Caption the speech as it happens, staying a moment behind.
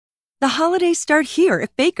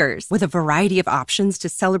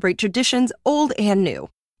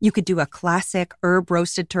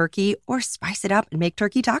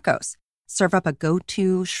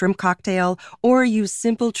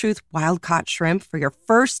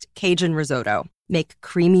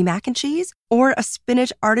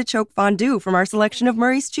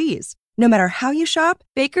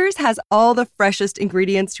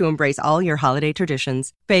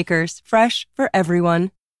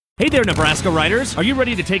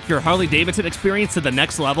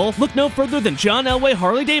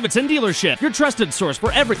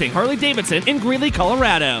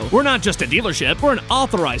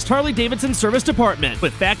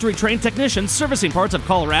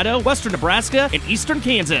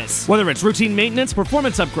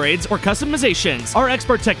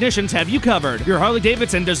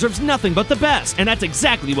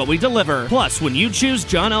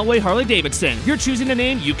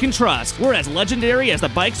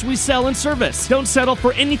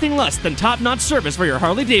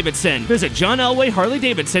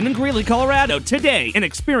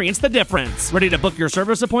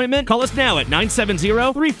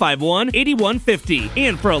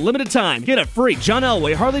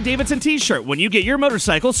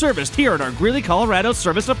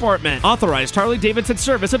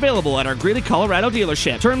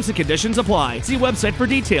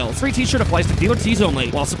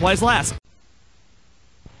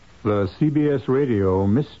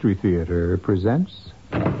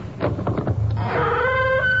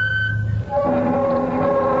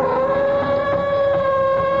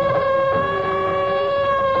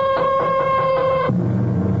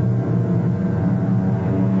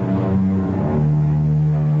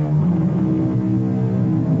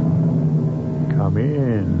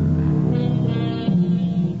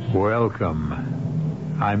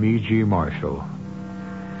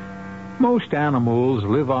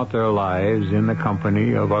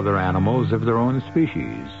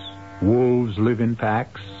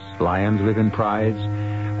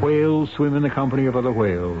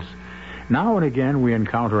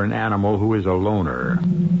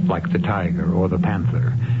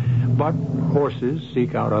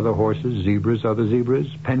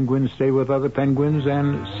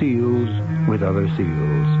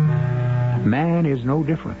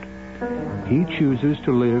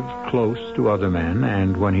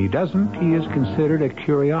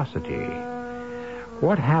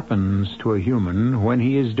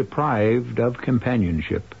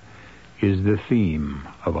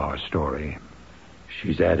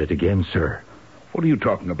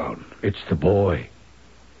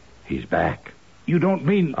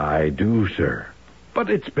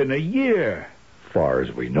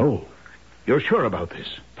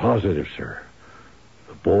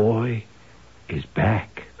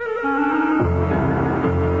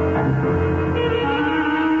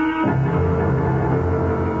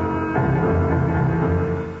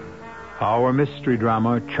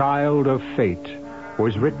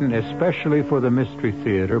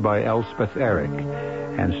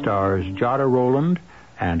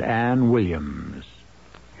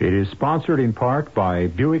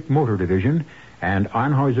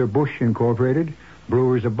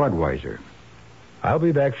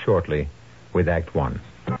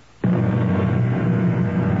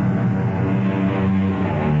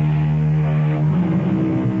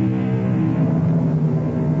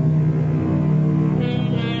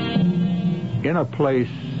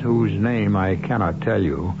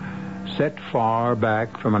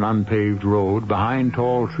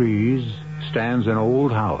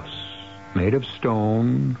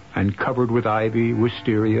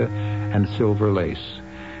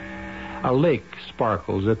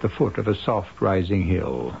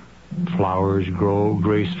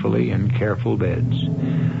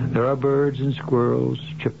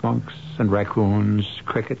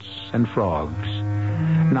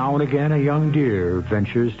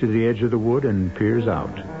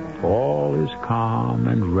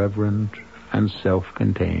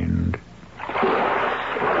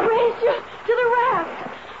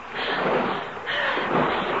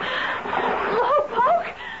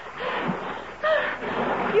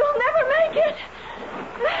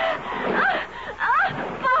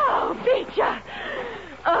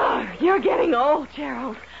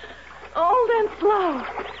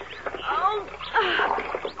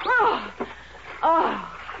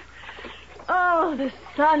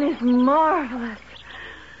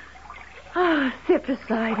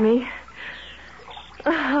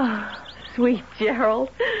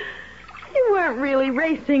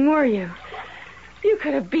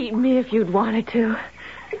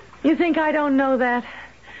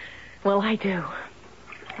Well, I do.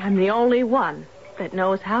 I'm the only one that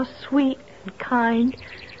knows how sweet and kind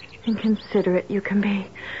and considerate you can be.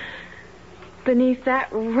 Beneath that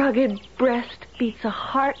rugged breast beats a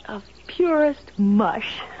heart of purest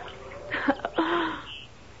mush.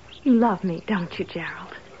 You love me, don't you,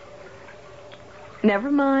 Gerald?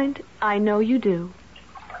 Never mind. I know you do.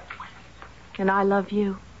 And I love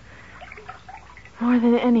you. More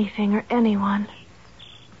than anything or anyone.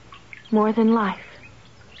 More than life.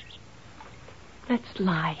 Let's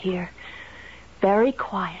lie here, very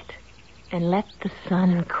quiet, and let the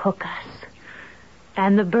sun cook us.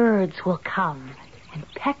 And the birds will come and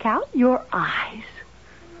peck out your eyes.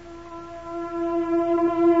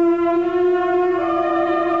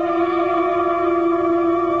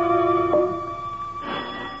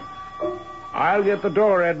 I'll get the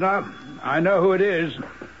door, Edna. I know who it is.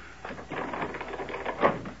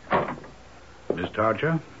 Miss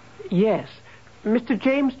Tarcher? Yes. Mr.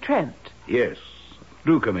 James Trent. Yes.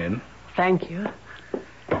 Do come in. Thank you.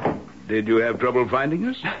 Did you have trouble finding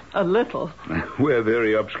us? A little. We're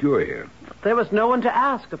very obscure here. There was no one to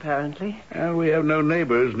ask, apparently. And we have no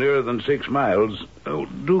neighbors nearer than 6 miles. Oh,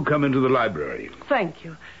 do come into the library. Thank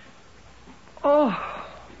you. Oh,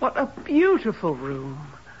 what a beautiful room.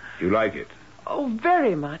 You like it? Oh,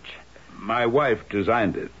 very much. My wife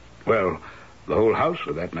designed it. Well, the whole house,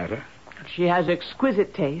 for that matter. She has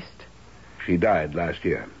exquisite taste. She died last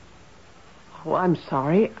year. Oh, I'm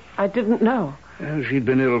sorry. I didn't know. She'd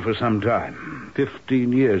been ill for some time.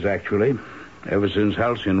 15 years, actually. Ever since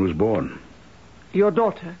Halcyon was born. Your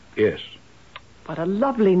daughter? Yes. What a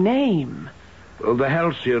lovely name. Well, the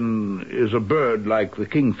Halcyon is a bird like the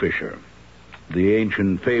kingfisher. The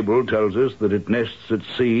ancient fable tells us that it nests at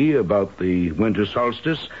sea about the winter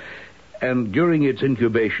solstice, and during its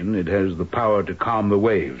incubation, it has the power to calm the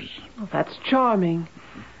waves. Oh, that's charming.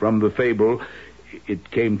 From the fable,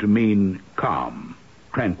 it came to mean calm,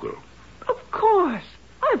 tranquil. Of course.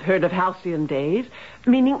 I've heard of halcyon days,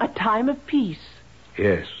 meaning a time of peace.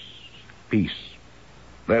 Yes, peace.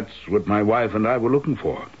 That's what my wife and I were looking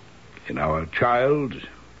for. In our child,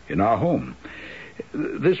 in our home.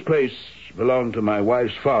 This place belonged to my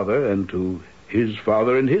wife's father and to his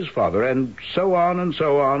father and his father, and so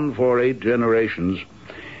on for 8 generations.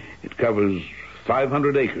 It covers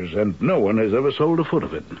 500 acres, and no one has ever sold a foot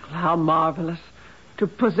of it. How marvelous. To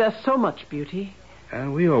possess so much beauty.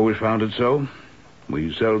 And we always found it so.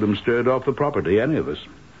 We seldom stirred off the property, any of us.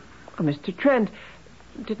 Oh, Mr. Trent,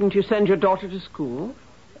 didn't you send your daughter to school?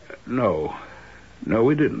 No. No,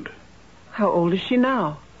 we didn't. How old is she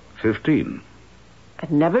now? 15.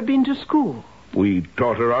 Had never been to school. We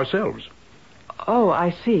taught her ourselves. Oh,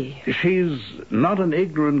 I see. She's not an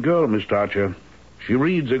ignorant girl, Miss Tarcher. She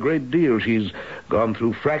reads a great deal. She's gone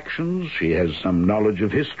through fractions. She has some knowledge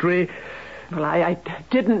of history. Well, I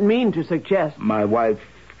didn't mean to suggest... My wife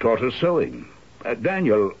taught her sewing.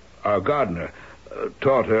 Daniel, our gardener,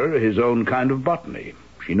 taught her his own kind of botany.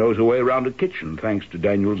 She knows her way around a kitchen, thanks to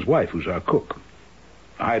Daniel's wife, who's our cook.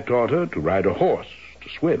 I taught her to ride a horse, to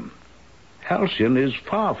swim. Halcyon is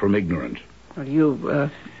far from ignorant. Well,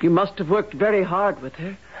 you must have worked very hard with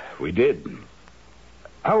her. We did.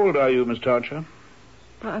 How old are you, Miss Tarcher?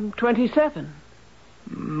 I'm 27.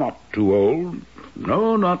 Not too old.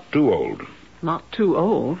 No, not too old. Not too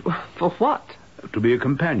old? For what? To be a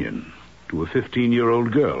companion to a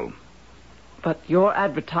 15-year-old girl. But your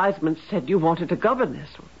advertisement said you wanted a governess.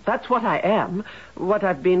 That's what I am. What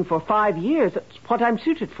I've been for 5 years. That's what I'm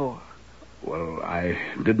suited for. Well, I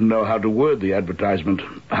didn't know how to word the advertisement.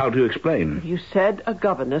 How to explain? You said a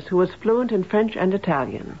governess who was fluent in French and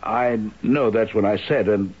Italian. I know that's what I said,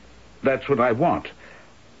 and that's what I want.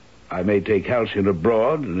 I may take Halcyon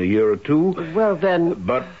abroad in a year or 2. Well, then...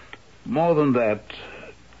 But more than that,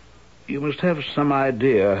 you must have some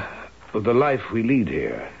idea of the life we lead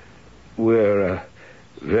here. We're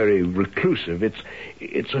very reclusive.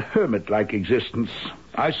 It's a hermit-like existence,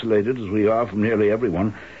 isolated as we are from nearly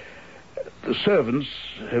everyone. The servants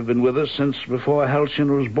have been with us since before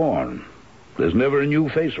Halcyon was born. There's never a new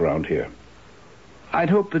face around here. I'd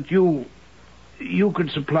hope that you could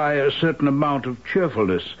supply a certain amount of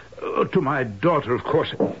cheerfulness. To my daughter, of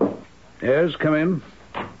course. Yes, come in.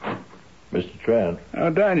 Mr. Trent.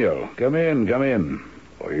 Daniel, come in.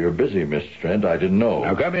 Oh, you're busy, Mr. Trent. I didn't know.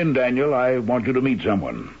 Now, come in, Daniel. I want you to meet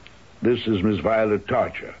someone. This is Miss Violet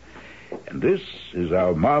Tarcher. And this is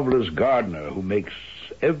our marvelous gardener who makes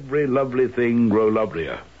every lovely thing grow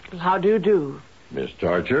lovelier. How do you do? Miss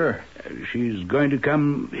Tarcher? She's going to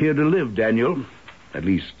come here to live, Daniel. At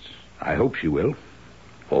least, I hope she will.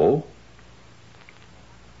 Oh?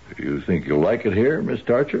 You think you'll like it here, Miss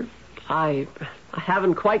Tarcher? I I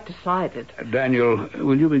haven't quite decided. Daniel,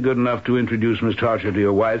 will you be good enough to introduce Miss Tarcher to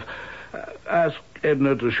your wife? Ask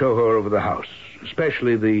Edna to show her over the house,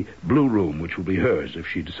 especially the blue room, which will be hers if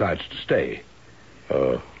she decides to stay.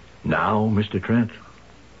 Now, Mr. Trent?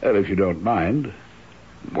 Well, if you don't mind.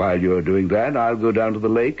 While you're doing that, I'll go down to the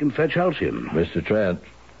lake and fetch Halcyon. Mr. Trent,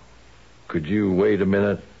 could you wait a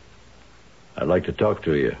minute? I'd like to talk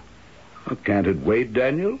to you. Oh, can't it wait,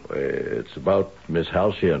 Daniel? It's about Miss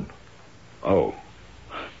Halcyon. Oh.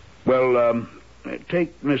 Well,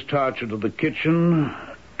 take Miss Tarcher to the kitchen,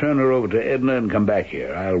 turn her over to Edna, and come back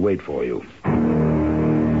here. I'll wait for you.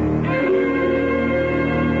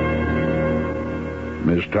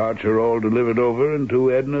 Miss Tarcher all delivered over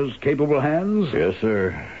into Edna's capable hands? Yes,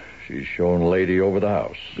 sir. She's shown a lady over the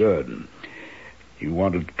house. Good. You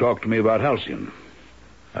wanted to talk to me about Halcyon?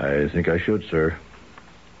 I think I should, sir.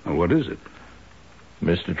 Well, what is it?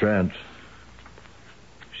 Mr. Trent,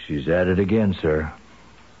 she's at it again, sir.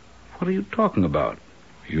 What are you talking about?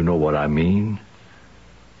 You know what I mean.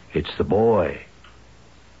 It's the boy.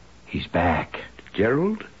 He's back.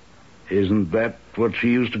 Gerald? Isn't that what she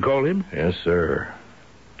used to call him? Yes, sir.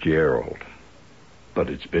 Gerald. But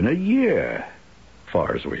it's been a year.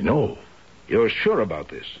 Far as we know. You're sure about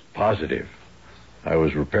this? Positive. I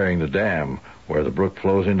was repairing the dam where the brook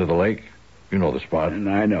flows into the lake. You know the spot. And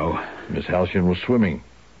I know. Miss Halcyon was swimming,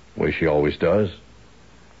 the way she always does.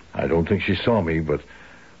 I don't think she saw me, but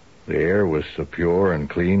the air was so pure and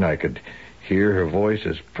clean I could hear her voice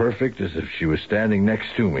as perfect as if she was standing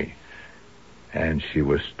next to me. And she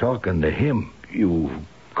was talking to him. You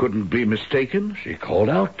couldn't be mistaken? She called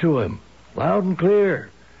out to him, loud and clear.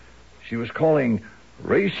 She was calling,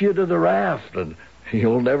 "Race you to the raft," and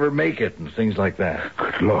 "You'll never make it," and things like that.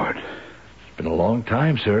 Good Lord. It's been a long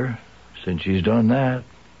time, sir, since she's done that.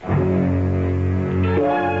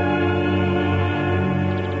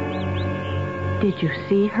 Did you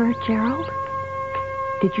see her, Gerald?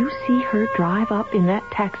 Did you see her drive up in that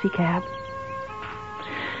taxicab?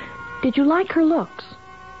 Did you like her looks?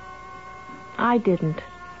 I didn't.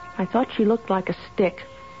 I thought she looked like a stick.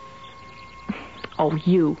 Oh,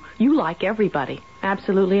 you like everybody.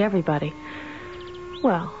 Absolutely everybody.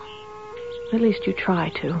 Well, at least you try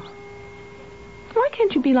to. Why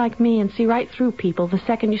can't you be like me and see right through people the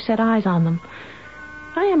second you set eyes on them?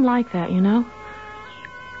 I am like that, you know.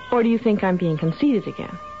 Or do you think I'm being conceited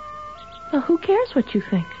again? Well, who cares what you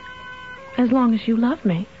think? As long as you love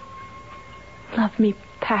me. Love me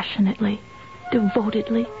passionately,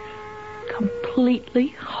 devotedly, completely,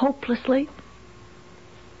 hopelessly.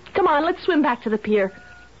 Come on, let's swim back to the pier.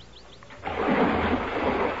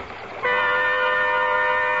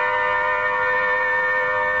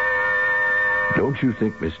 Don't you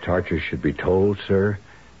think Miss Tarcher should be told, sir,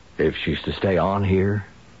 if she's to stay on here?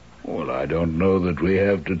 Well, I don't know that we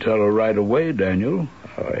have to tell her right away, Daniel.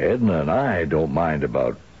 Edna and I don't mind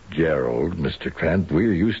about Gerald, Mr. Trent.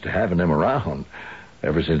 We're used to having him around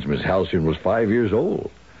ever since Miss Halcyon was 5 years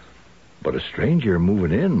old. But a stranger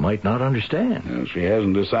moving in might not understand. Well, she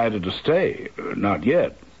hasn't decided to stay. Not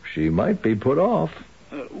yet. She might be put off.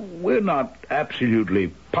 We're not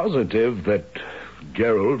absolutely positive that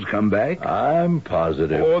Gerald's come back. I'm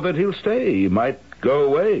positive. Or that he'll stay. He might go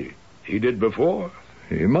away. He did before.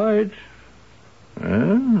 He might.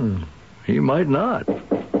 He might not.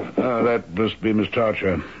 That must be Miss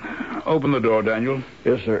Tarcher. Open the door, Daniel.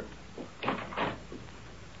 Yes, sir.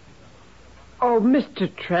 Oh,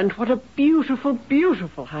 Mr. Trent, what a beautiful,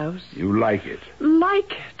 beautiful house. You like it?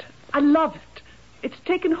 Like it. I love it. It's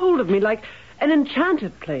taken hold of me like an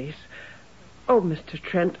enchanted place. Oh, Mr.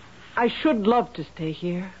 Trent, I should love to stay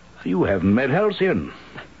here. You haven't met Halcyon.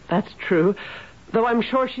 That's true, though I'm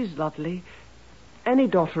sure she's lovely. Any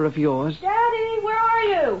daughter of yours. Daddy, where are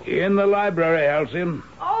you? In the library, Halcyon.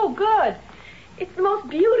 Oh, good. It's the most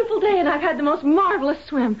beautiful day, and I've had the most marvelous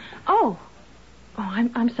swim. Oh,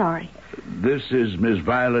 I'm sorry. This is Miss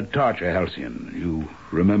Violet Tarcher, Halcyon. You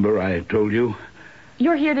remember I told you?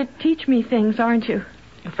 You're here to teach me things, aren't you?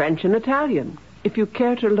 French and Italian, if you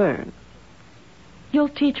care to learn. You'll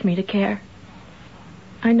teach me to care.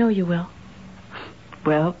 I know you will.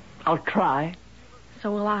 Well, I'll try.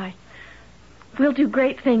 So will I. We'll do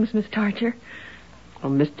great things, Miss Tarcher. Oh,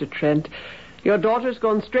 Mr. Trent, your daughter's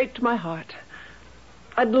gone straight to my heart.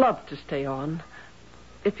 I'd love to stay on,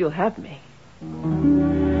 if you'll have me.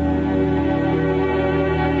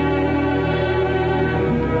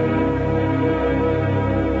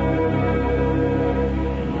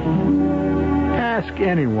 Ask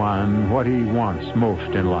anyone what he wants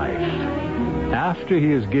most in life. After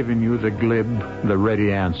he has given you the glib, the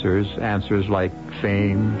ready answers like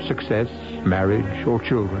fame, success, marriage, or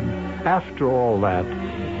children, after all that,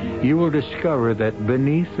 you will discover that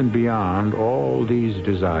beneath and beyond all these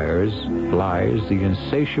desires lies the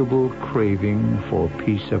insatiable craving for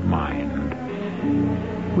peace of mind.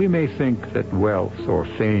 We may think that wealth or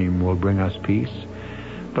fame will bring us peace,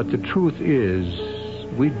 but the truth is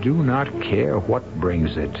we do not care what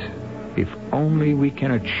brings it, if only we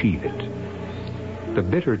can achieve it. The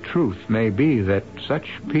bitter truth may be that such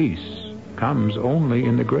peace comes only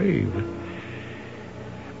in the grave.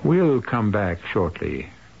 We'll come back shortly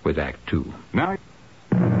with Act Two. Now...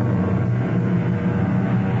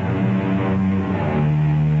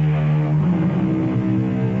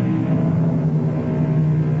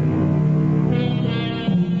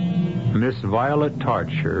 Miss Violet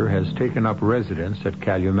Tarcher has taken up residence at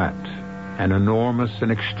Calumet, an enormous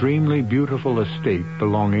and extremely beautiful estate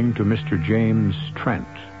belonging to Mr. James Trent.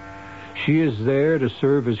 She is there to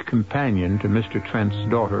serve as companion to Mr. Trent's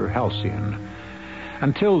daughter, Halcyon.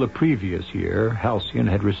 Until the previous year, Halcyon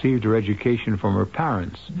had received her education from her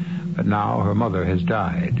parents, but now her mother has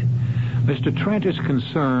died. Mr. Trent is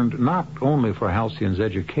concerned not only for Halcyon's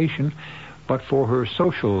education, but for her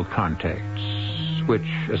social contacts, which,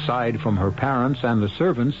 aside from her parents and the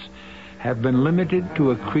servants, have been limited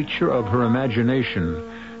to a creature of her imagination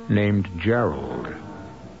named Gerald.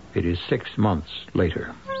 It is 6 months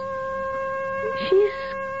later. She's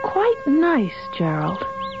quite nice, Gerald.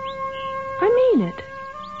 I mean it.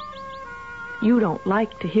 You don't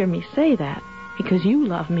like to hear me say that because you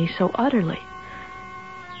love me so utterly.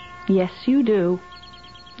 Yes, you do.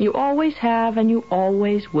 You always have and you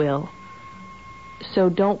always will. So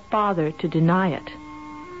don't bother to deny it.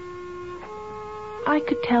 I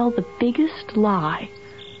could tell the biggest lie,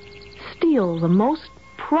 steal the most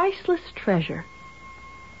priceless treasure,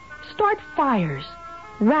 start fires,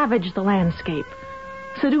 ravage the landscape,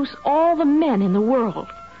 seduce all the men in the world.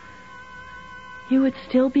 You would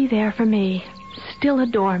still be there for me, still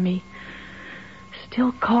adore me,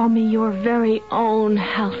 still call me your very own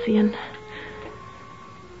Halcyon.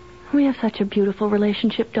 We have such a beautiful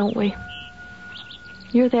relationship, don't we?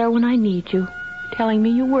 You're there when I need you, telling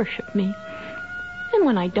me you worship me. And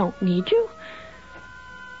when I don't need you,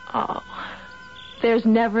 oh, there's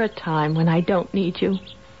never a time when I don't need you.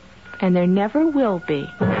 And there never will be.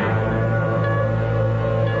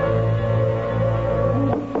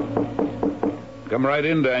 Come right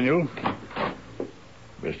in, Daniel.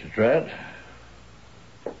 Mr. Trent,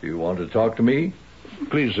 do you want to talk to me?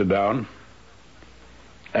 Please sit down.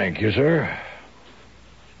 Thank you, sir.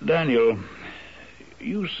 Daniel,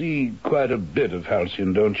 you see quite a bit of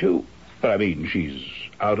Halcyon, don't you? I mean, she's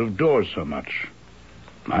out of doors so much.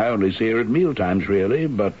 I only see her at mealtimes, really,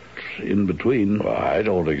 but in between... Well, I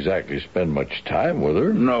don't exactly spend much time with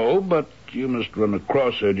her. No, but you must run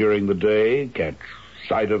across her during the day, catch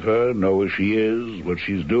sight of her, know where she is, what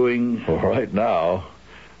she's doing. Well, right now,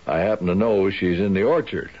 I happen to know she's in the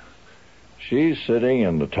orchard. She's sitting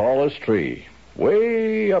in the tallest tree,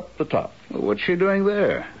 way up the top. Well, what's she doing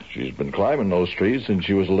there? She's been climbing those trees since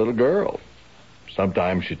she was a little girl.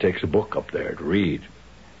 Sometimes she takes a book up there to read.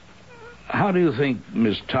 How do you think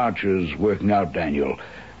Miss Tarcher's working out, Daniel?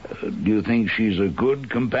 Do you think she's a good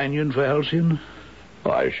companion for Halcyon?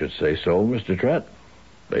 I should say so, Mr. Trent.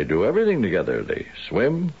 They do everything together. They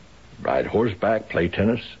swim, ride horseback, play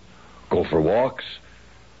tennis, go for walks.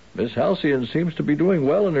 Miss Halcyon seems to be doing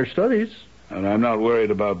well in her studies. And I'm not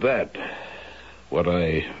worried about that. What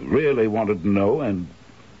I really wanted to know, and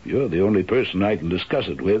you're the only person I can discuss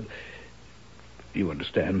it with... You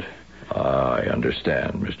understand? I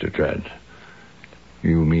understand, Mr. Trent.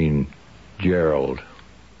 You mean Gerald?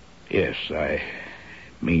 Yes, I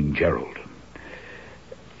mean Gerald.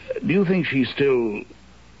 Do you think she's still...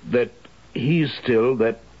 that he's still...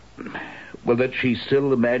 that... well, that she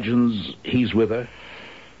still imagines he's with her?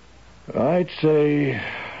 I'd say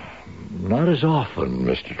not as often,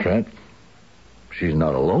 Mr. Trent. She's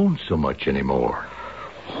not alone so much anymore.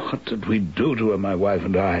 What did we do to her, my wife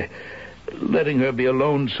and I? Letting her be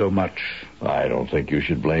alone so much. I don't think you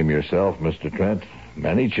should blame yourself, Mr. Trent.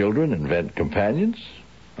 Many children invent companions.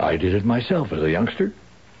 I did it myself as a youngster.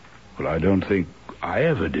 Well, I don't think I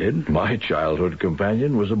ever did. My childhood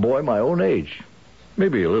companion was a boy my own age.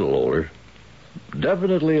 Maybe a little older.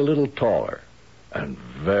 Definitely a little taller. And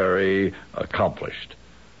very accomplished.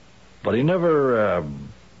 But he never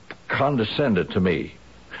condescended to me.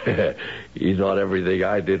 He thought everything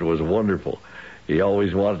I did was wonderful. He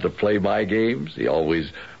always wanted to play my games. He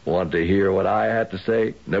always wanted to hear what I had to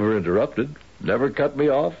say. Never interrupted. Never cut me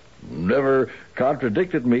off. Never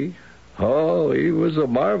contradicted me. Oh, he was a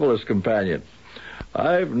marvelous companion.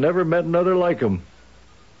 I've never met another like him.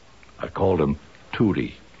 I called him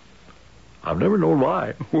Tootie. I've never known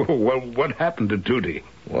why. Well, what happened to Tootie?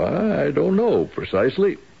 Why, I don't know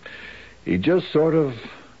precisely. He just sort of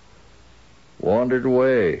wandered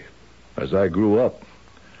away as I grew up.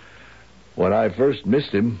 When I first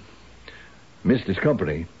missed his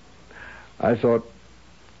company, I thought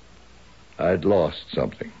I'd lost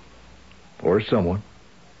something or someone.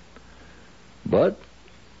 But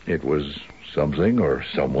it was something or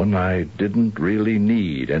someone I didn't really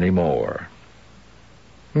need anymore.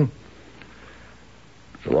 It's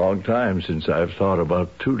a long time since I've thought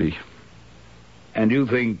about Tootie. And you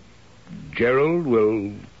think Gerald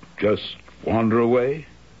will just wander away?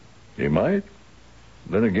 He might.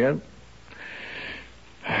 Then again,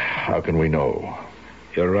 how can we know?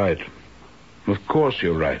 You're right. Of course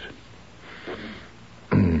you're right.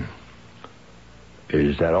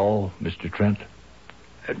 Is that all, Mr. Trent?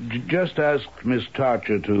 Just ask Miss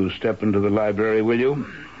Tarcher to step into the library, will you?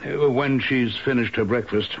 When she's finished her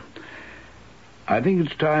breakfast. I think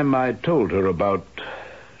it's time I told her about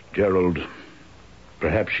Gerald.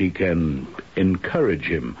 Perhaps she can encourage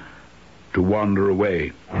him to wander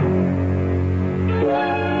away.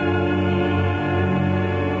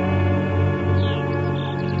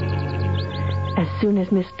 As soon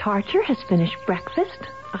as Miss Tarcher has finished breakfast,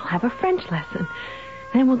 I'll have a French lesson.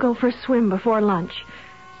 Then we'll go for a swim before lunch.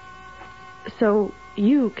 So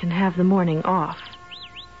you can have the morning off.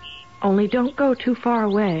 Only don't go too far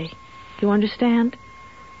away. You understand?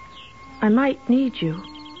 I might need you.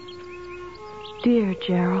 Dear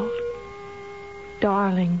Gerald.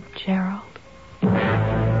 Darling Gerald.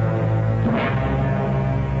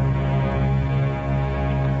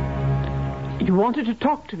 You wanted to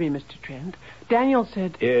talk to me, Mr. Trent. Daniel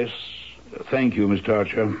said... Yes. Thank you, Miss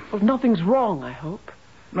Tarcher. Well, nothing's wrong, I hope.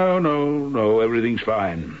 No. Everything's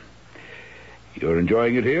fine. You're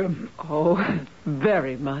enjoying it here? Oh,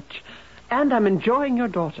 very much. And I'm enjoying your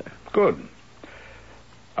daughter. Good.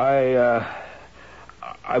 I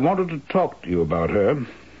wanted to talk to you about her.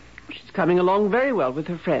 She's coming along very well with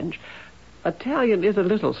her French. Italian is a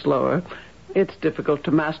little slower. It's difficult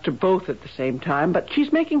to master both at the same time, but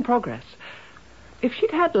she's making progress. If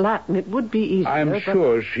she'd had Latin, it would be easier. I'm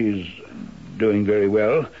sure she's doing very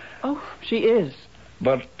well. Oh, she is.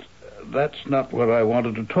 But that's not what I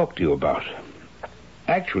wanted to talk to you about.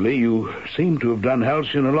 Actually, you seem to have done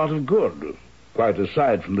Halcyon a lot of good, quite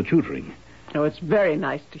aside from the tutoring. Oh, it's very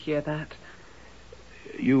nice to hear that.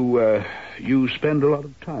 You spend a lot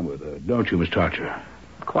of time with her, don't you, Miss Tarcher?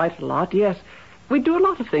 Quite a lot, yes. We do a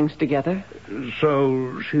lot of things together.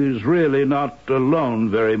 So she's really not alone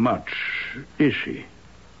very much, is she?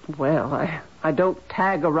 Well, I don't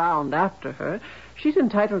tag around after her. She's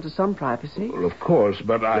entitled to some privacy. Well, of course,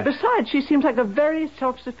 but Besides, she seems like a very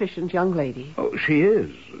self-sufficient young lady. Oh, she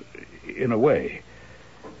is, in a way.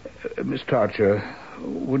 Miss Tarcher,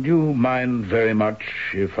 would you mind very much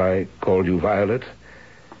if I called you Violet?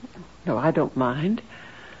 No, I don't mind.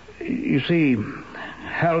 You see,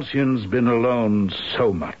 Halcyon's been alone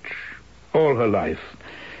so much, all her life.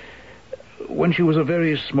 When she was a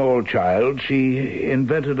very small child, she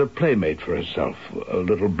invented a playmate for herself, a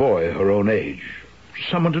little boy her own age.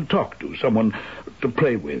 Someone to talk to, someone to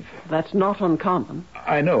play with. That's not uncommon.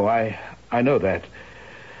 I know that.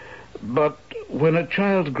 But when a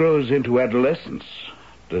child grows into adolescence,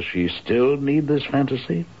 does she still need this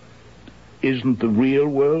fantasy? Isn't the real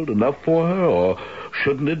world enough for her, or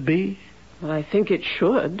shouldn't it be? Well, I think it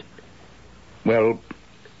should. Well,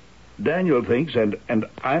 Daniel thinks, and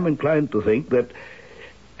I'm inclined to think, that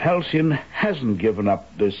Halcyon hasn't given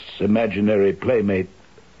up this imaginary playmate.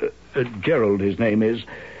 Gerald, his name is.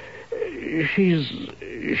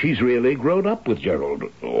 She's really grown up with Gerald.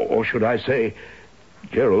 Or should I say,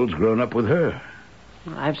 Gerald's grown up with her.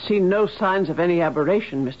 I've seen no signs of any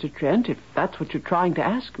aberration, Mr. Trent, if that's what you're trying to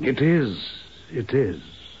ask me. It is.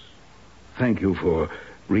 Thank you for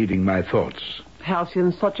reading my thoughts.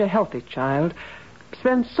 Halcyon's such a healthy child.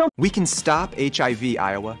 Spends so... We can stop HIV,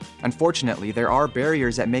 Iowa. Unfortunately, there are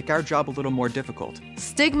barriers that make our job a little more difficult.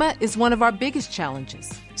 Stigma is one of our biggest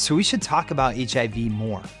challenges. So we should talk about HIV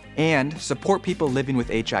more. And support people living with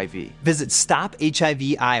HIV. Visit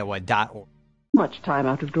StopHIVIowa.org. Much time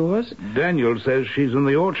out of doors. Daniel says she's in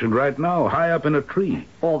the orchard right now, high up in a tree.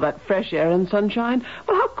 All that fresh air and sunshine.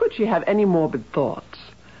 Well, how could she have any morbid thoughts?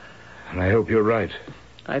 And I hope you're right.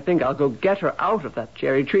 I think I'll go get her out of that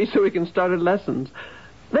cherry tree so we can start her lessons.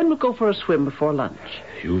 Then we'll go for a swim before lunch.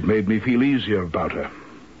 You've made me feel easier about her.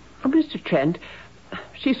 Oh, Mr. Trent,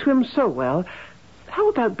 she swims so well. How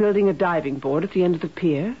about building a diving board at the end of the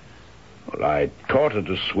pier? Well, I taught her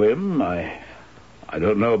to swim. I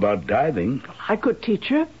don't know about diving. I could teach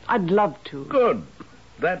her. I'd love to. Good.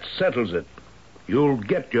 That settles it. You'll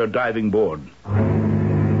get your diving board.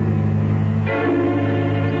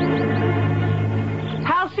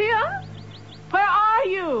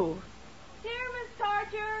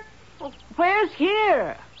 Where's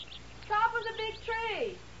here? Top of the big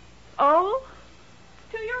tree. Oh?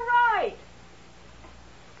 To your right.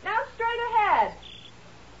 Now straight ahead.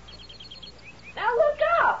 Now look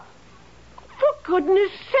up. For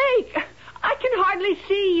goodness sake. I can hardly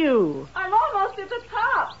see you. I'm almost at the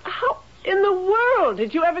top. How in the world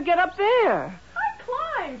did you ever get up there? I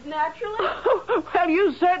climbed, naturally. Well,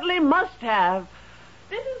 you certainly must have.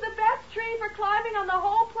 This is the best tree for climbing on the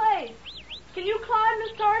whole place. Can you climb,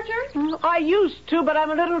 Miss Torture? I used to, but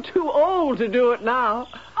I'm a little too old to do it now.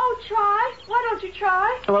 Oh, try. Why don't you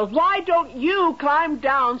try? Well, why don't you climb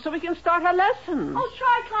down so we can start our lessons? Oh,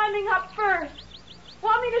 try climbing up first.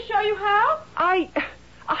 Want me to show you how? I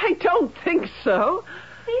don't think so.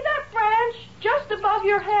 See that branch just above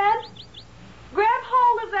your head? Grab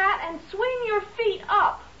hold of that and swing your feet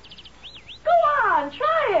up. Go on,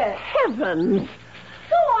 try it. Heavens.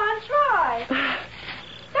 Go on, try.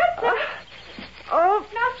 That's it. Oh.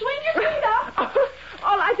 Now swing your feet up.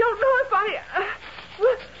 Oh, I don't know if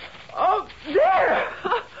oh, there.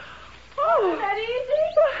 Oh. Was that easy?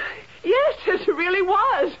 Yes, it really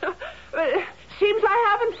was. Seems I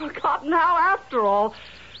haven't forgotten how after all.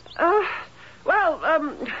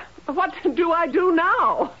 What do I do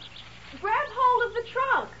now? Grab hold of the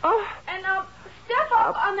trunk. Oh. And step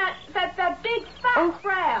up on that big fat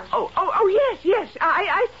branch. Oh, yes.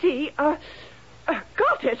 I see.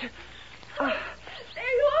 Got it.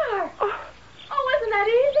 There you are. Oh, isn't that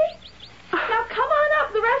easy? Now come on up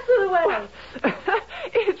the rest of the way.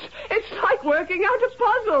 It's like working out a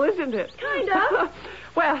puzzle, isn't it? Kind of.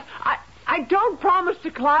 Well, I don't promise to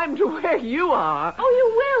climb to where you are. Oh,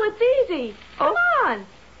 you will. It's easy. Come on.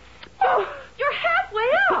 Oh. You're halfway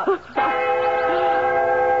up.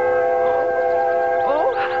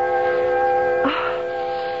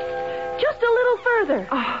 Just a little further.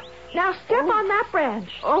 Now step on that branch.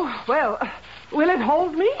 Oh, well, will it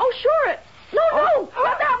hold me? Oh, sure. No,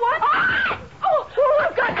 not that one. Oh,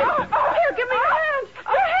 I've got you. Here, give me your hands.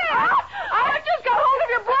 Your hands. I just got hold of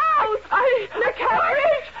your blouse. I can't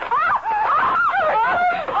reach.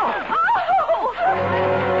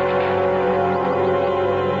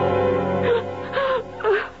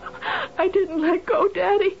 I didn't let go,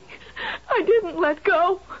 Daddy. I didn't let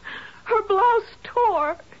go. Her blouse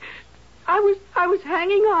tore. I was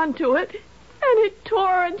hanging on to it, and it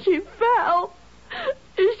tore and she fell.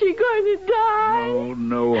 Is she going to die? Oh,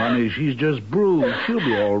 no, honey. She's just bruised. She'll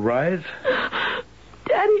be all right.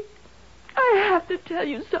 Daddy, I have to tell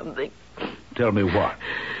you something. Tell me what?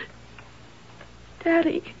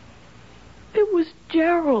 Daddy, it was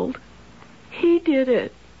Gerald. He did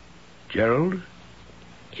it. Gerald?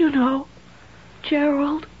 You know,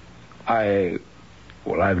 Gerald. I've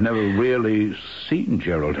never really seen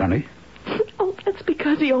Gerald, honey. Oh, that's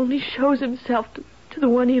because he only shows himself to the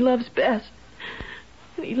one he loves best.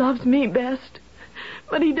 And he loves me best.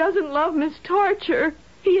 But he doesn't love Miss Torture.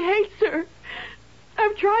 He hates her.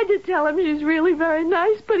 I've tried to tell him she's really very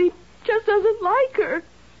nice, but he just doesn't like her.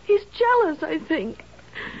 He's jealous, I think.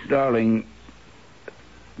 Darling,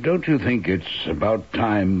 don't you think it's about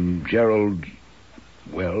time Gerald...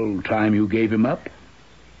 time you gave him up?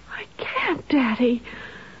 I can't, Daddy.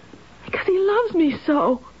 Because he loves me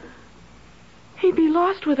so. He'd be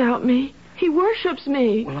lost without me. He worships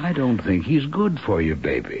me. Well, I don't think he's good for you,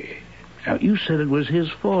 baby. Now, you said it was his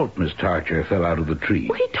fault Miss Torture fell out of the tree.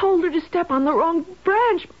 Well, he told her to step on the wrong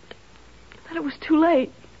branch. Then it was too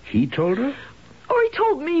late. He told her? Or he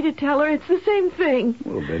told me to tell her. It's the same thing.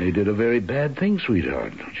 Well, then he did a very bad thing,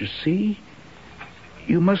 sweetheart. Don't you see?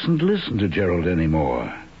 You mustn't listen to Gerald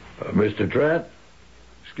anymore. Mr. Trent?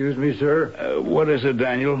 Excuse me, sir? What is it,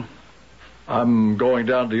 Daniel? I'm going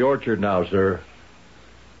down to the orchard now, sir.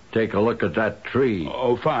 Take a look at that tree.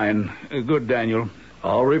 Oh, fine. Good, Daniel.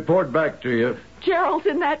 I'll report back to you. Gerald's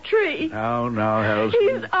in that tree. Now, Halsey.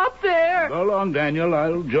 He's up there. Go along, Daniel.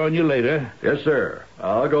 I'll join you later. Yes, sir.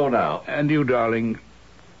 I'll go now. And you, darling,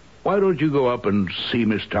 why don't you go up and see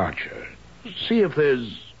Miss Torture? See if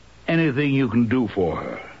there's anything you can do for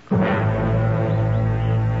her.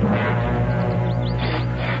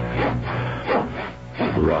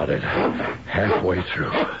 Rotted. Halfway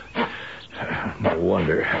through. No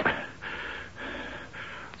wonder.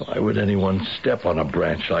 Why would anyone step on a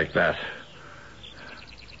branch like that?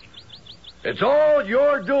 It's all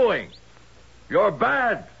your doing. You're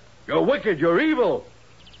bad. You're wicked. You're evil.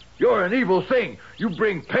 You're an evil thing. You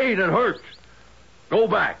bring pain and hurt. Go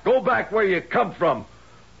back. Go back where you come from.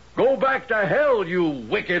 Go back to hell, you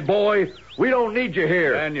wicked boy. We don't need you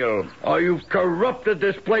here. Daniel. Oh, you've corrupted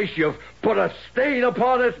this place. You've put a stain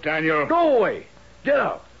upon it. Daniel. Go away. Get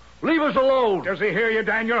out. Leave us alone. Does he hear you,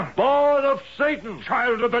 Daniel? Born of Satan.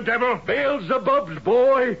 Child of the devil. Beelzebub's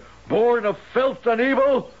boy. born of filth and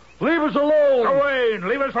evil. Leave us alone. Go away and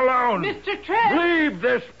leave us alone. Mr. Trent! Leave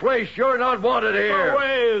this place. You're not wanted here. Go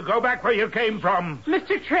away. Go back where you came from.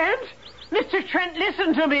 Mr. Trent? Mr. Trent,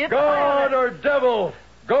 listen to me. God or devil,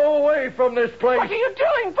 go away from this place. What are you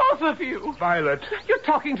doing, both of you? Violet. You're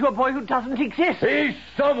talking to a boy who doesn't exist. He's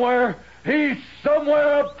somewhere. He's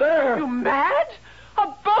somewhere up there. You mad?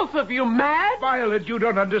 Are both of you mad? Violet, you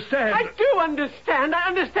don't understand. I do understand. I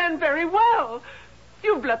understand very well.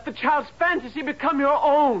 You've let the child's fantasy become your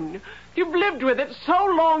own. You've lived with it so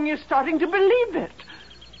long you're starting to believe it.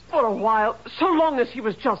 For a while, so long as he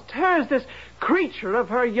was just hers, this creature of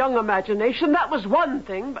her young imagination, that was one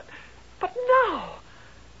thing. But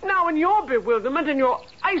now in your bewilderment and your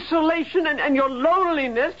isolation and your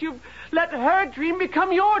loneliness, you've let her dream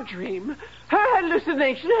become your dream. Her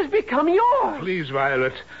hallucination has become yours. Please,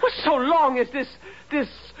 Violet. Well, so long as this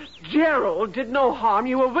Gerald did no harm,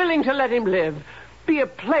 you were willing to let him live. Be a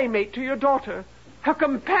playmate to your daughter, her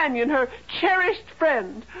companion, her cherished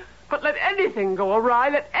friend. But let anything go awry,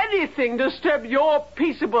 let anything disturb your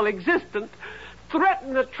peaceable existence,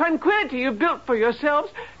 threaten the tranquility you've built for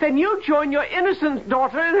yourselves, then you join your innocent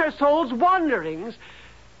daughter in her soul's wanderings.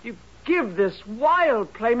 You give this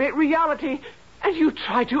wild playmate reality, and you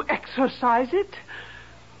try to exorcise it.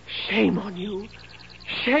 Shame on you.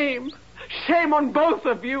 Shame. Shame on both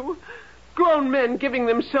of you. Grown men giving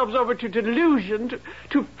themselves over to delusion,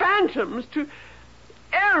 to phantoms, to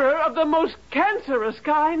error of the most cancerous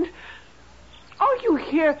kind. Are you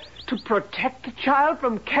here to protect the child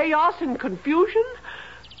from chaos and confusion?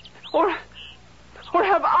 Or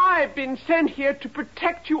have I been sent here to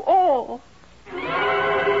protect you all?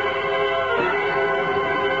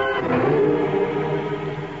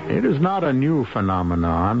 It is not a new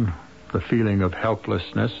phenomenon, the feeling of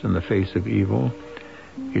helplessness in the face of evil.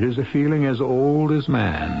 It is a feeling as old as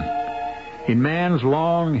man. In man's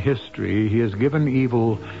long history, he has given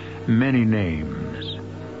evil many names.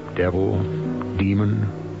 Devil, demon,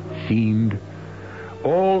 fiend,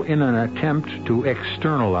 all in an attempt to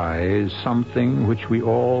externalize something which we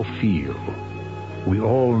all feel, we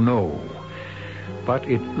all know, but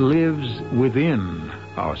it lives within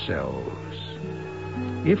ourselves.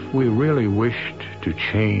 If we really wished to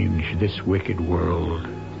change this wicked world,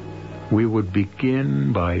 we would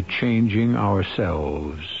begin by changing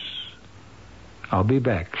ourselves. I'll be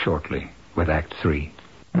back shortly with Act 3.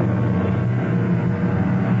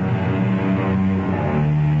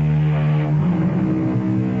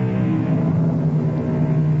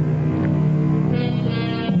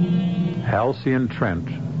 Halcyon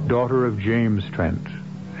Trent, daughter of James Trent,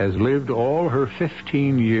 has lived all her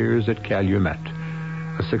 15 years at Calumet,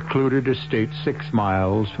 a secluded estate 6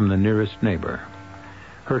 miles from the nearest neighbor.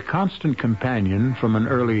 Her constant companion from an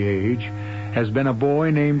early age has been a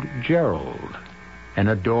boy named Gerald, an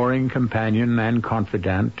adoring companion and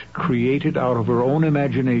confidant created out of her own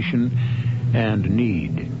imagination and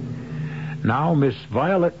need. Now Miss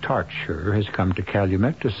Violet Tarcher has come to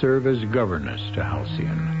Calumet to serve as governess to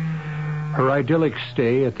Halcyon. Her idyllic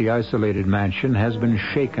stay at the isolated mansion has been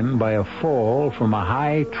shaken by a fall from a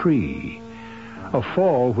high tree, a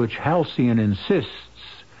fall which Halcyon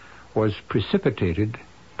insists was precipitated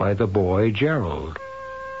by the boy Gerald.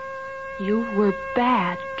 You were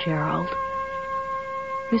bad, Gerald.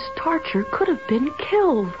 Miss Tarcher could have been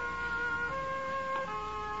killed.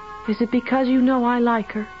 Is it because you know I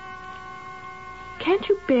like her? Can't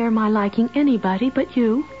you bear my liking anybody but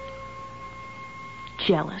you?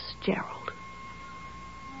 Jealous, Gerald.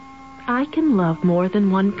 I can love more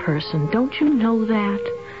than one person. Don't you know that?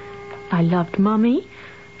 I loved Mummy.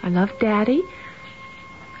 I loved Daddy.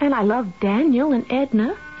 And I loved Daniel and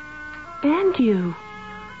Edna. And you.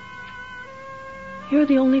 You're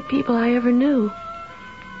the only people I ever knew.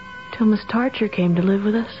 Till Miss Tarcher came to live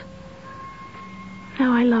with us.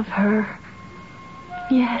 Now I love her.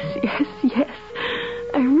 Yes.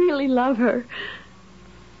 I really love her.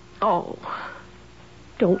 Oh,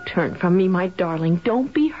 don't turn from me, my darling.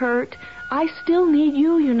 Don't be hurt. I still need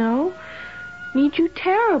you, you know. Need you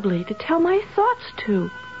terribly to tell my thoughts to.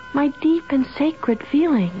 My deep and sacred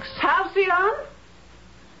feelings. Halcyon?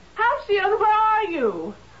 Halcyon, where are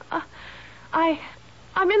you?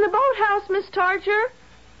 I'm in the boathouse, Miss Tarcher.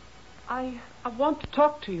 I want to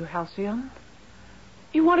talk to you, Halcyon.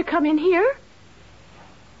 You want to come in here?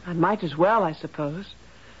 I might as well, I suppose.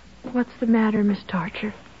 What's the matter, Miss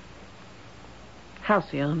Tarcher?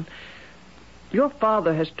 Halcyon, your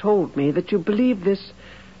father has told me that you believe this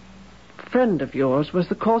friend of yours was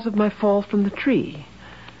the cause of my fall from the tree.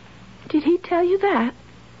 Did he tell you that?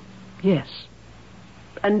 Yes.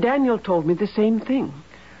 And Daniel told me the same thing.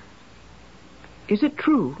 Is it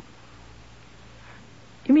true?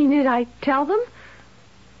 You mean, did I tell them?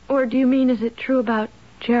 Or do you mean, is it true about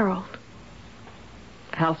Gerald?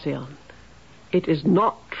 Halcyon, it is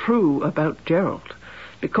not true about Gerald,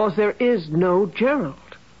 because there is no Gerald.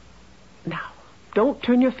 Now, don't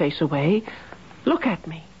turn your face away. Look at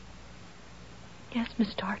me. Yes,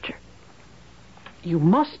 Miss Archer. You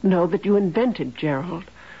must know that you invented Gerald.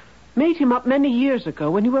 Made him up many years ago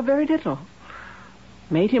when you were very little.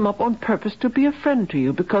 Made him up on purpose to be a friend to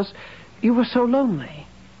you because you were so lonely.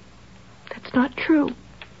 That's not true.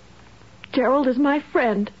 Gerald is my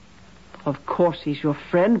friend. Of course he's your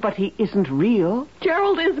friend, but he isn't real.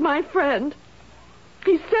 Gerald is my friend.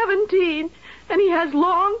 He's 17, and he has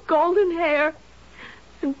long golden hair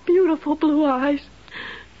and beautiful blue eyes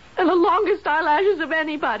and the longest eyelashes of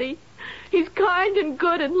anybody. He's kind and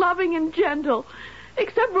good and loving and gentle,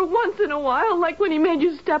 except for once in a while, like when he made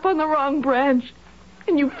you step on the wrong branch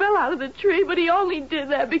and you fell out of the tree, but he only did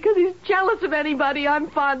that because he's jealous of anybody I'm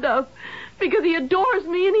fond of, because he adores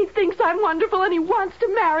me and he thinks I'm wonderful and he wants to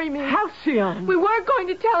marry me. Halcyon! We weren't going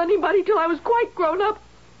to tell anybody till I was quite grown up,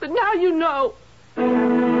 but now you know.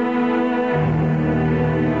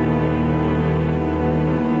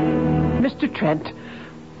 Mr. Trent,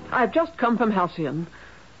 I've just come from Halcyon.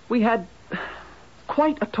 We had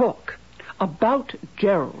quite a talk about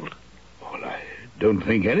Gerald. Well, I don't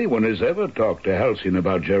think anyone has ever talked to Halcyon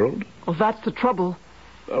about Gerald. Well, that's the trouble.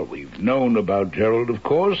 Well, we've known about Gerald, of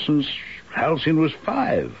course, since Halcyon was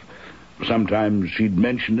 5. Sometimes she'd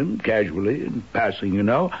mention him casually, in passing, you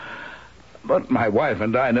know. But my wife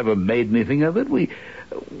and I never made anything of it.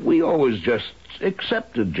 We always just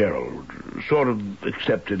accepted Gerald, sort of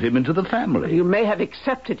accepted him into the family. You may have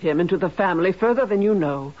accepted him into the family further than you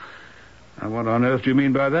know. Now, what on earth do you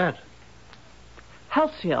mean by that?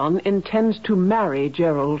 Halcyon intends to marry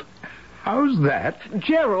Gerald. How's that?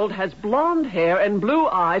 Gerald has blonde hair and blue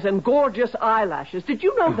eyes and gorgeous eyelashes. Did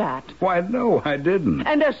you know that? Why, no, I didn't.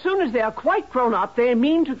 And as soon as they are quite grown up, they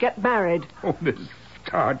mean to get married. Oh, Miss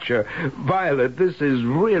Archer, Violet, this is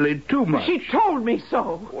really too much. She told me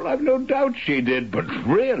so. Well, I've no doubt she did, but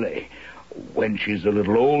really, when she's a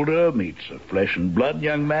little older, meets a flesh and blood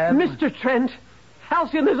young man... Mr. Trent,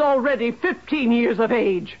 Halcyon is already 15 years of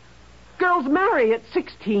age. Girls marry at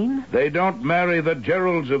 16. They don't marry the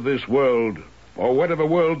Geralds of this world, or whatever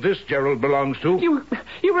world this Gerald belongs to.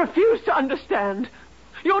 You refuse to understand.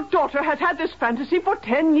 Your daughter has had this fantasy for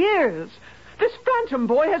 10 years. This phantom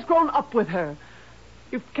boy has grown up with her.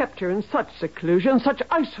 You've kept her in such seclusion, such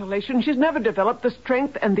isolation, she's never developed the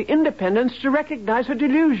strength and the independence to recognize her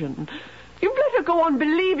delusion. You've let her go on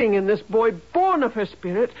believing in this boy, born of her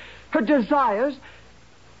spirit, her desires.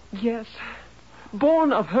 Yes,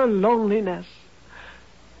 born of her loneliness.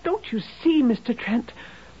 Don't you see, Mr. Trent?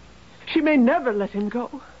 She may never let him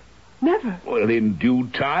go. Never. Well, in due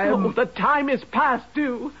time... Oh, the time is past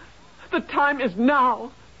due. The time is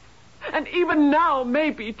now. And even now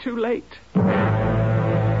may be too late.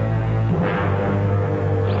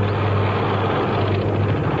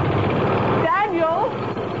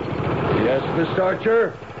 Yes, Miss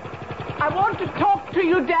Archer? I want to talk to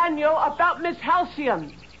you, Daniel, about Miss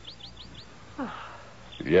Halcyon.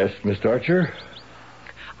 Yes, Miss Archer?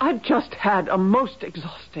 I've just had a most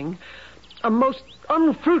exhausting, a most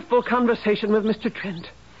unfruitful conversation with Mr. Trent.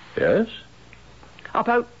 Yes?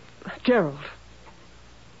 About Gerald.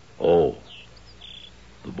 Oh,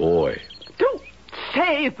 the boy. Don't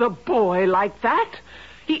say the boy like that.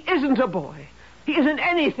 He isn't a boy. He isn't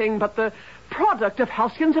anything but the product of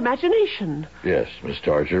Halcyon's imagination. Yes, Miss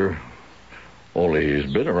Archer. Only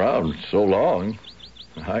he's been around so long.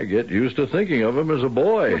 I get used to thinking of him as a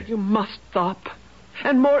boy. Well, you must stop.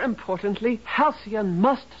 And more importantly, Halcyon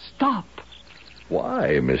must stop.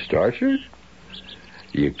 Why, Miss Archer?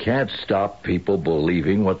 You can't stop people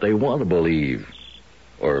believing what they want to believe.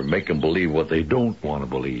 Or make them believe what they don't want to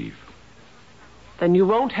believe. Then you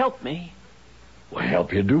won't help me. Well,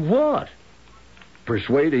 help you do what?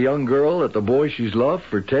 Persuade a young girl that the boy she's loved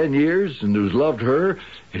for 10 years and who's loved her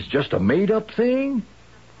is just a made-up thing?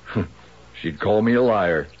 She'd call me a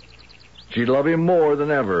liar. She'd love him more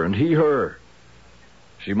than ever, and he her.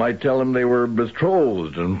 She might tell him they were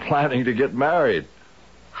betrothed and planning to get married.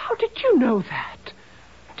 How did you know that?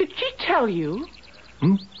 Did she tell you?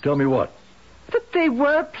 Tell me what? That they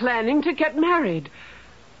were planning to get married.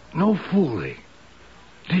 No fooling.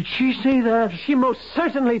 Did she say that? She most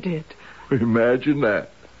certainly did. Imagine that.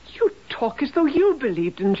 You talk as though you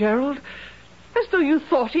believed in Gerald. As though you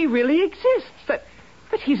thought he really exists. That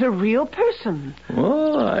he's a real person.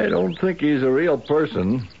 Well, I don't think he's a real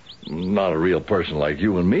person. Not a real person like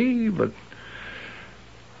you and me, but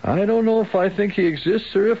I don't know if I think he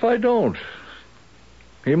exists or if I don't.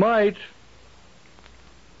 He might.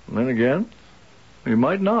 And then again, he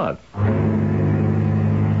might not.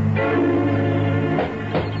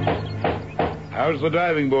 How's the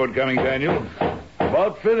diving board coming, Daniel?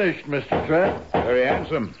 About finished, Mr. Trent. Very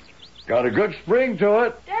handsome. Got a good spring to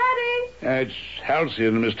it. Daddy! It's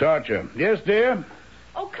Halcyon, Miss Tarcher. Yes, dear?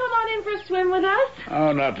 Oh, come on in for a swim with us.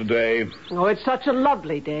 Oh, not today. Oh, it's such a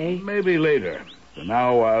lovely day. Maybe later. For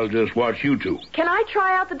now, I'll just watch you two. Can I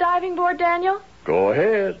try out the diving board, Daniel? Go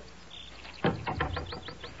ahead. Come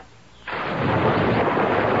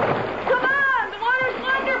on, the water's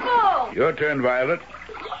wonderful. Your turn, Violet.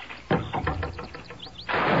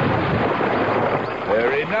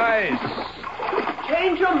 Very nice.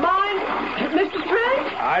 Change your mind, Mr.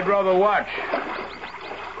 Trent? I'd rather watch.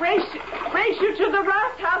 Race you to the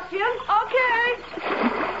raft, Halcyon. Okay.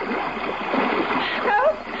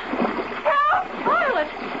 Help! Help! Violet!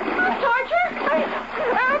 Torture!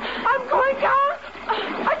 I'm going down.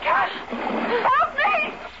 I can't. Help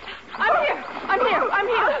me! I'm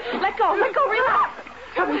here. Let go. Relax.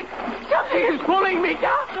 Something is pulling me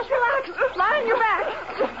down. Just relax. Lie on your back.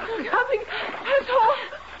 Something has hold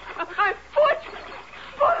of my foot.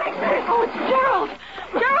 Pulling me. Oh, it's Gerald.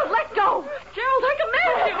 Gerald, let go. Gerald, I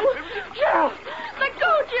command you. Gerald. Let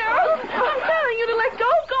go, Gerald. I'm telling you to let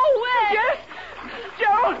go. Go away. Yes.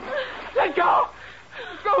 Gerald. Let go.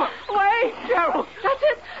 Go away, Gerald. That's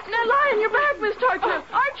it. Now lie on your back, Miss Tarcher.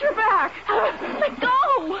 Arch your back. Let go.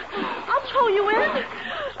 I'll throw you in.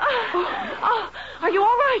 Are you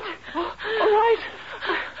all right? All right.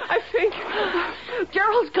 I think.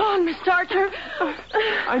 Gerald's gone, Miss Tarcher.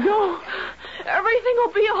 I know. Everything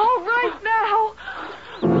will be all right now.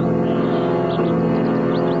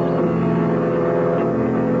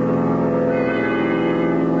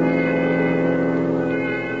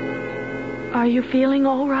 Are you feeling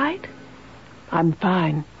all right? I'm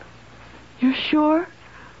fine. You're sure?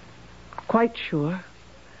 Quite sure.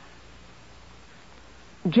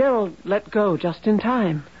 Gerald let go just in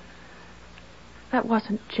time. That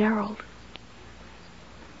wasn't Gerald.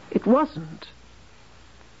 It wasn't.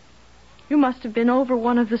 You must have been over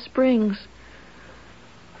one of the springs.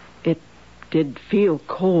 It did feel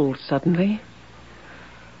cold suddenly.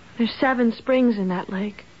 There's 7 springs in that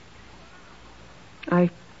lake.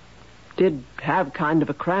 I did have kind of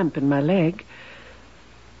a cramp in my leg.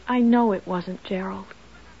 I know it wasn't Gerald.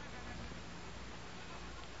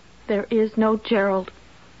 There is no Gerald,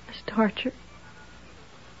 Miss Tarcher.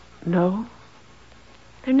 No?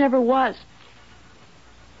 There never was.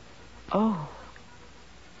 Oh.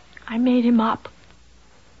 I made him up.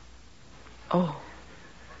 Oh.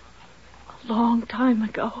 A long time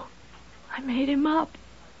ago. I made him up.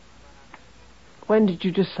 When did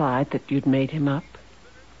you decide that you'd made him up?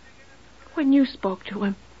 When you spoke to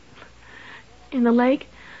him. In the lake.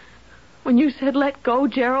 When you said, let go,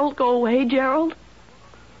 Gerald. Go away, Gerald.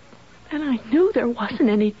 And I knew there wasn't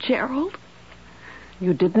any Gerald.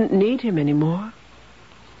 You didn't need him anymore.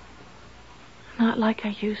 Not like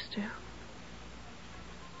I used to.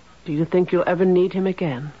 Do you think you'll ever need him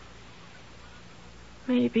again?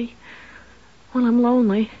 Maybe. When I'm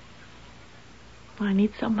lonely. When I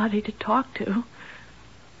need somebody to talk to.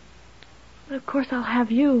 But of course I'll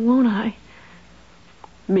have you, won't I?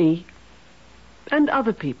 Me. And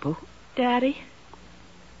other people. Daddy?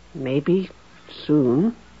 Maybe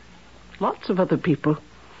soon. Lots of other people.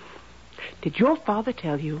 Did your father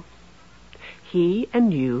tell you? He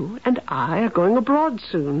and you and I are going abroad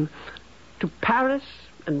soon. To Paris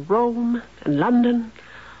and Rome and London.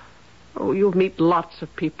 Oh, you'll meet lots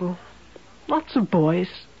of people. Lots of boys.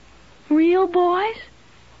 Real boys?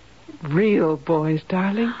 Real boys,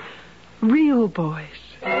 darling. Real boys.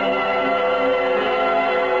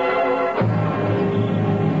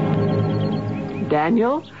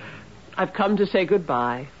 Daniel, I've come to say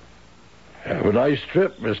goodbye. Have a nice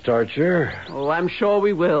trip, Miss Tarcher. Oh, I'm sure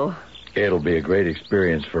we will. It'll be a great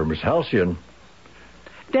experience for Miss Halcyon.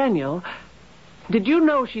 Daniel, did you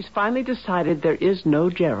know she's finally decided there is no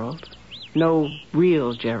Gerald? No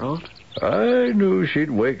real Gerald? I knew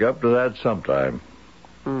she'd wake up to that sometime.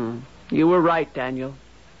 You were right, Daniel.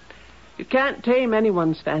 You can't tame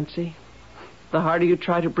anyone's fancy. The harder you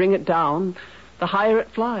try to bring it down, the higher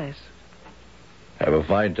it flies. Have a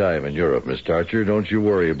fine time in Europe, Miss Tarcher. Don't you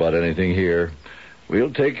worry about anything here.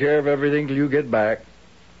 We'll take care of everything till you get back.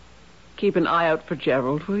 Keep an eye out for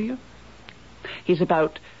Gerald, will you? He's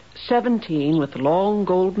about 17 with long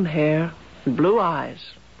golden hair and blue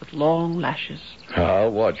eyes with long lashes.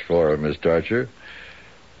 I'll watch for him, Miss Tarcher.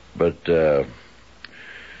 But,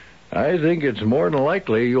 I think it's more than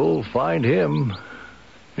likely you'll find him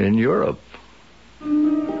in Europe.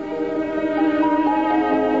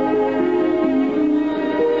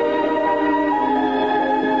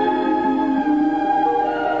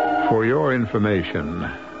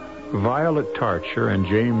 information. Violet Tarcher and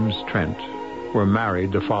James Trent were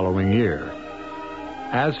married the following year.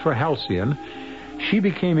 As for Halcyon, she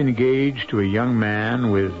became engaged to a young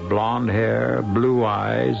man with blonde hair, blue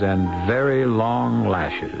eyes, and very long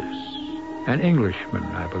lashes. An Englishman,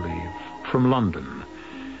 I believe, from London.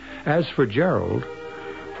 As for Gerald,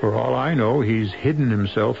 for all I know, he's hidden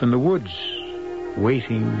himself in the woods,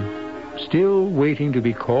 still waiting to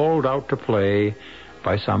be called out to play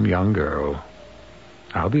by some young girl.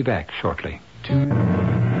 I'll be back shortly.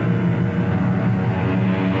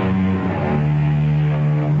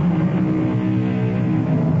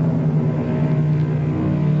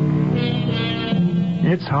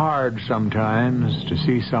 It's hard sometimes to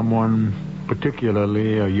see someone,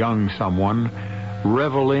 particularly a young someone,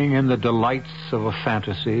 reveling in the delights of a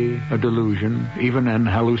fantasy, a delusion, even an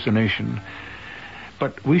hallucination.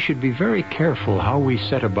 But we should be very careful how we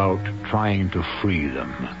set about trying to free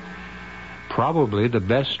them. Probably the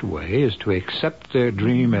best way is to accept their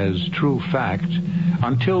dream as true fact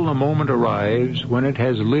until the moment arrives when it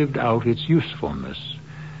has lived out its usefulness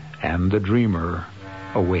and the dreamer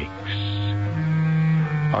awakes.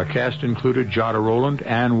 Our cast included Jada Rowland,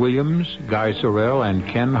 Ann Williams, Guy Sorrell, and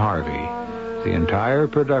Ken Harvey. The entire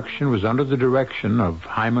production was under the direction of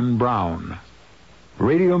Hyman Brown.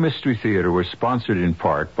 Radio Mystery Theater was sponsored in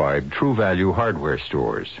part by True Value Hardware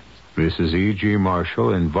Stores. This is E.G.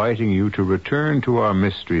 Marshall inviting you to return to our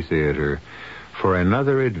Mystery Theater for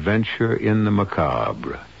another adventure in the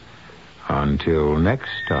macabre. Until next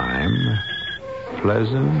time,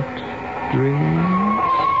 pleasant dreams.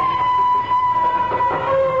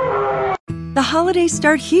 The holidays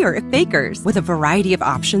start here at Baker's with a variety of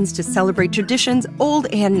options to celebrate traditions old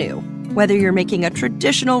and new. Whether you're making a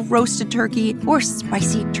traditional roasted turkey or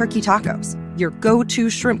spicy turkey tacos, your go-to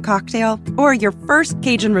shrimp cocktail, or your first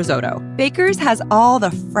Cajun risotto, Baker's has all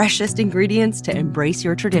the freshest ingredients to embrace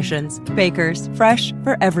your traditions. Baker's, fresh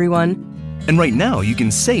for everyone. And right now, you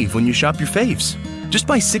can save when you shop your faves. Just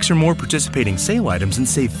buy 6 or more participating sale items and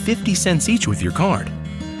save 50 cents each with your card.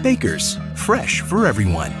 Baker's, fresh for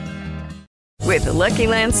everyone. With the Lucky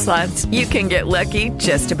Land Slots, you can get lucky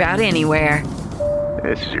just about anywhere.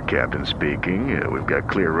 This is your captain speaking. We've got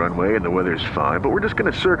clear runway and the weather's fine, but we're just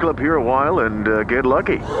going to circle up here a while and get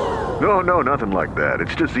lucky. No, nothing like that.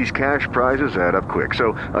 It's just these cash prizes add up quick.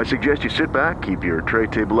 So I suggest you sit back, keep your tray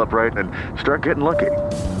table upright, and start getting lucky.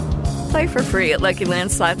 Play for free at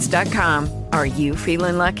LuckyLandSlots.com. Are you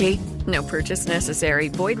feeling lucky? No purchase necessary.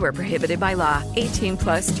 Void where prohibited by law.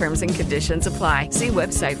 18+ terms and conditions apply. See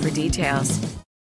website for details.